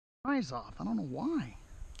eyes off. I don't know why.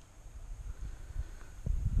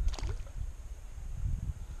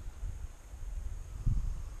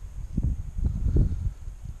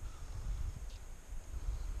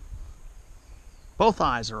 Both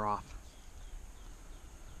eyes are off.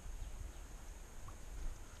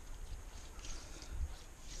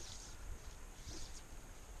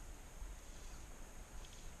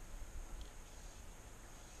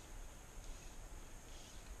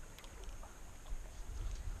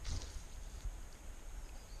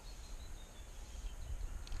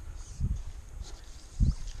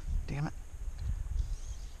 Damn it.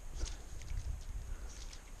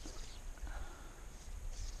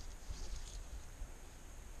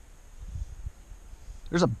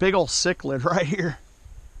 There's a big old cichlid right here.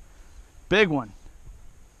 Big one.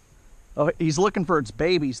 Oh, he's looking for its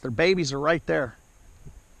babies. Their babies are right there.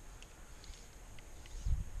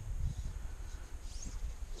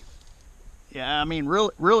 Yeah, I mean,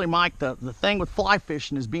 really, Mike, the thing with fly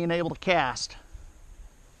fishing is being able to cast.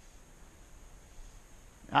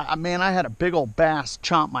 Man, I had a big old bass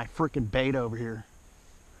chomp my freaking bait over here.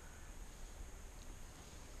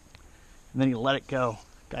 And then he let it go.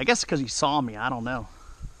 I guess because he saw me, I don't know.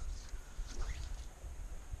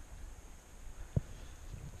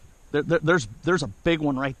 There's a big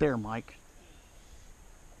one right there, Mike.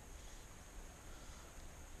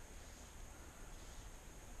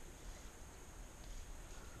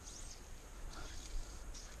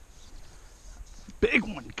 Big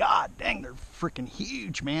one. God dang, they're freaking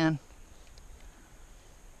huge, man.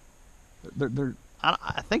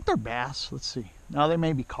 I think they're bass. Let's see. No, they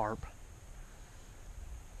may be carp.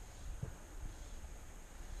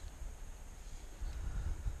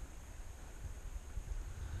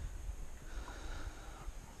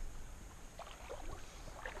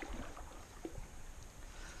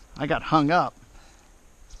 I got hung up.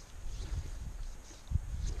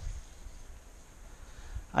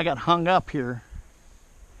 I got hung up here.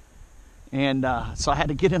 And so I had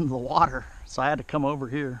to get into the water. So I had to come over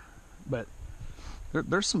here. But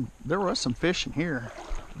there was some fish in here.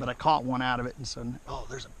 But I caught one out of it and said, oh,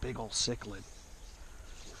 there's a big old cichlid.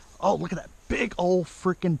 Oh, look at that big old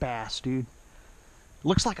freaking bass, dude.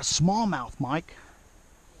 Looks like a smallmouth, Mike.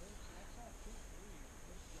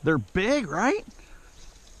 They're big, right?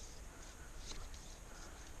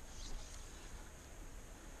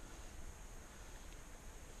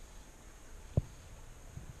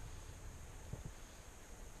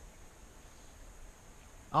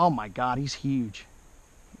 Oh my God, he's huge.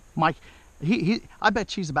 Mike, I bet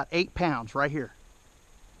she's about 8 pounds right here.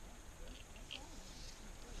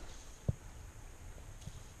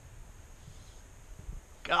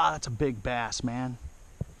 God, that's a big bass, man.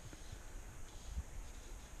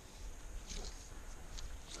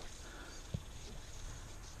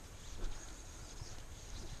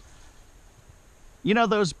 You know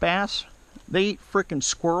those bass? They eat frickin'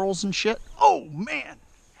 squirrels and shit. Oh man,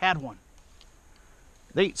 had one.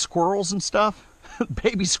 They eat squirrels and stuff.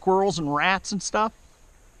 Baby squirrels and rats and stuff.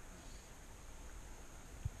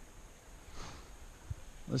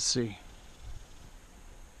 Let's see.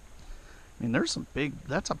 I mean, there's some big,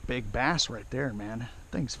 that's a big bass right there, man. That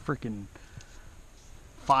thing's freaking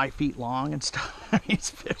 5 feet long and stuff.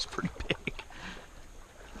 It's pretty big.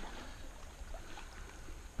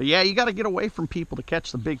 But yeah, you got to get away from people to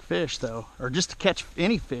catch the big fish, though. Or just to catch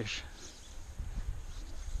any fish.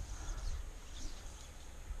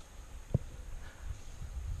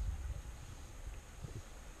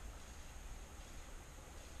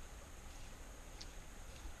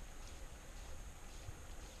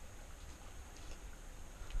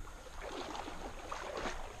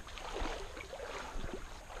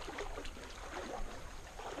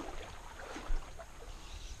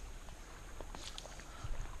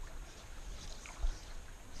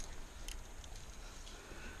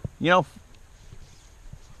 You know,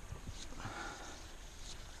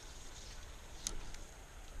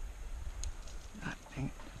 God dang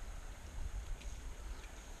it.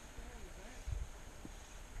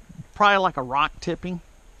 Probably like a rock tipping.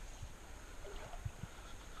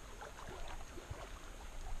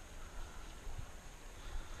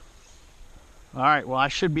 All right, well, I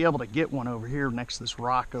should be able to get one over here next to this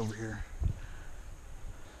rock over here.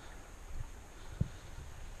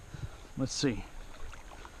 Let's see.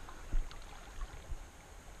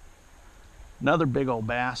 Another big old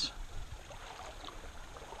bass.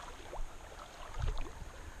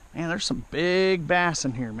 Man, there's some big bass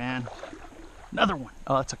in here, man. Another one.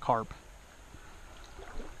 Oh, that's a carp.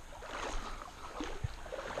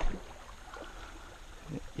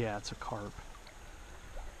 Yeah, it's a carp.